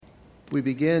We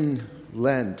begin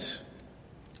Lent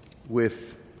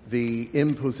with the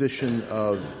imposition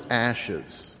of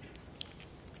ashes.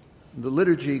 The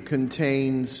liturgy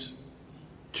contains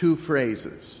two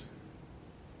phrases: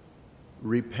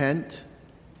 repent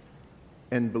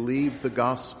and believe the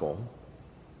gospel,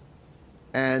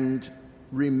 and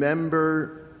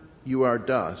remember you are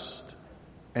dust,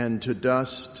 and to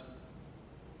dust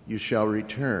you shall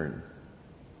return.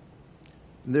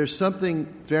 There's something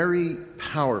very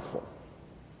powerful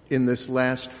in this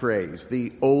last phrase,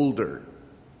 the older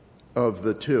of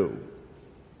the two.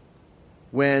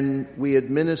 When we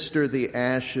administer the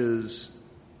ashes,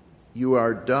 you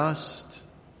are dust,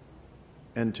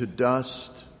 and to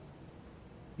dust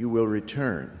you will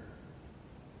return.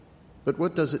 But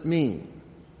what does it mean?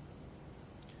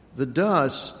 The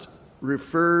dust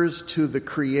refers to the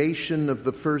creation of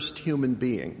the first human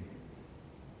being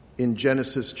in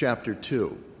Genesis chapter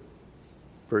 2,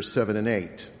 verse 7 and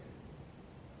 8.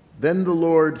 Then the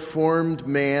Lord formed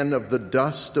man of the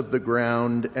dust of the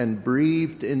ground and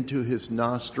breathed into his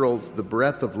nostrils the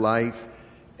breath of life,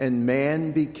 and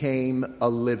man became a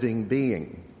living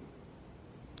being.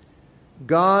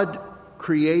 God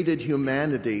created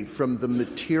humanity from the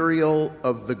material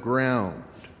of the ground.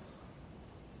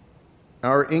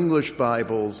 Our English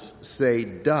Bibles say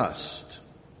dust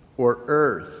or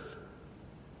earth,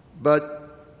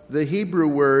 but the Hebrew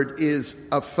word is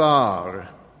afar,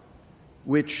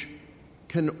 which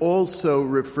can also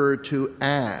refer to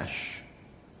ash,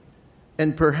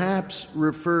 and perhaps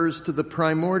refers to the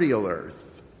primordial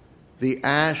earth, the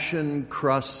ashen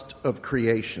crust of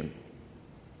creation.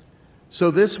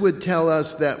 So this would tell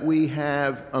us that we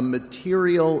have a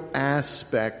material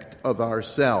aspect of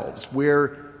ourselves.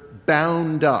 We're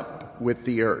bound up with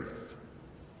the earth.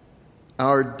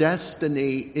 Our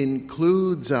destiny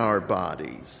includes our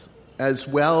bodies as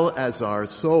well as our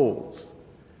souls.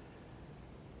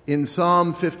 In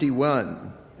Psalm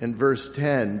 51 and verse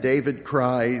 10, David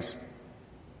cries,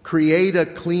 "Create a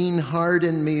clean heart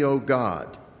in me, O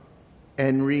God,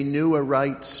 and renew a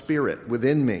right spirit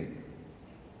within me."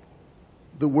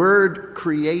 The word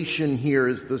creation here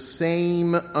is the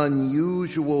same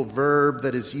unusual verb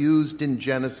that is used in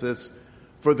Genesis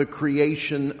for the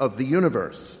creation of the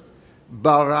universe,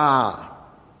 bara.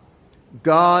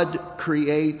 God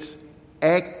creates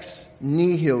ex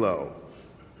nihilo,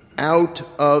 out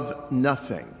of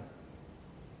nothing,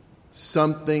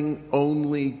 something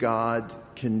only God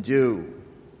can do.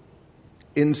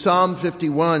 In Psalm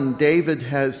 51, David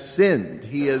has sinned.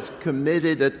 He has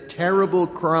committed a terrible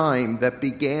crime that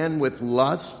began with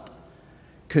lust,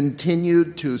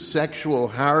 continued to sexual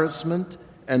harassment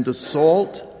and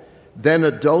assault, then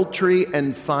adultery,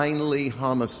 and finally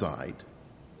homicide.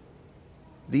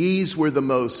 These were the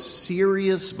most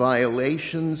serious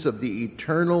violations of the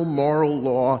eternal moral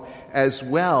law as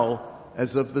well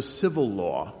as of the civil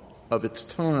law of its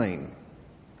time.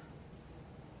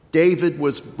 David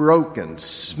was broken,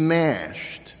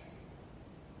 smashed.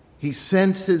 He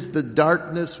senses the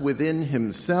darkness within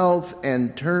himself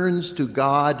and turns to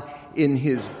God in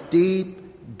his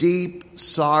deep, deep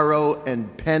sorrow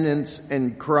and penance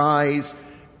and cries,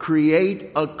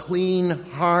 "Create a clean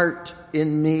heart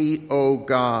in me, O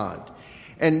God."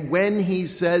 And when he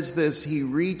says this, he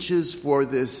reaches for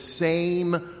this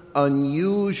same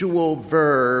unusual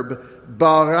verb,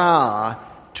 bara,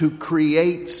 to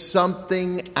create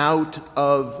something out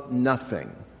of nothing.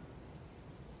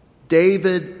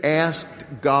 David asked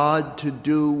God to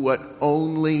do what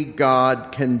only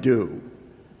God can do: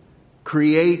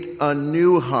 create a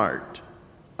new heart,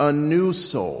 a new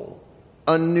soul,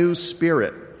 a new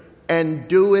spirit, and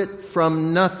do it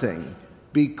from nothing,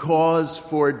 because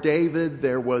for David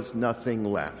there was nothing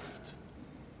left.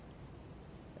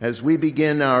 As we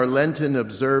begin our Lenten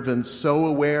observance, so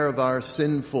aware of our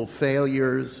sinful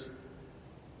failures,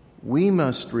 we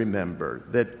must remember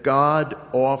that God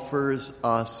offers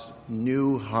us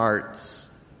new hearts.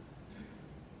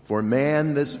 For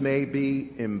man this may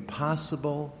be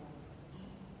impossible,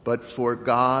 but for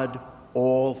God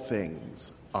all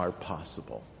things are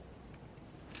possible.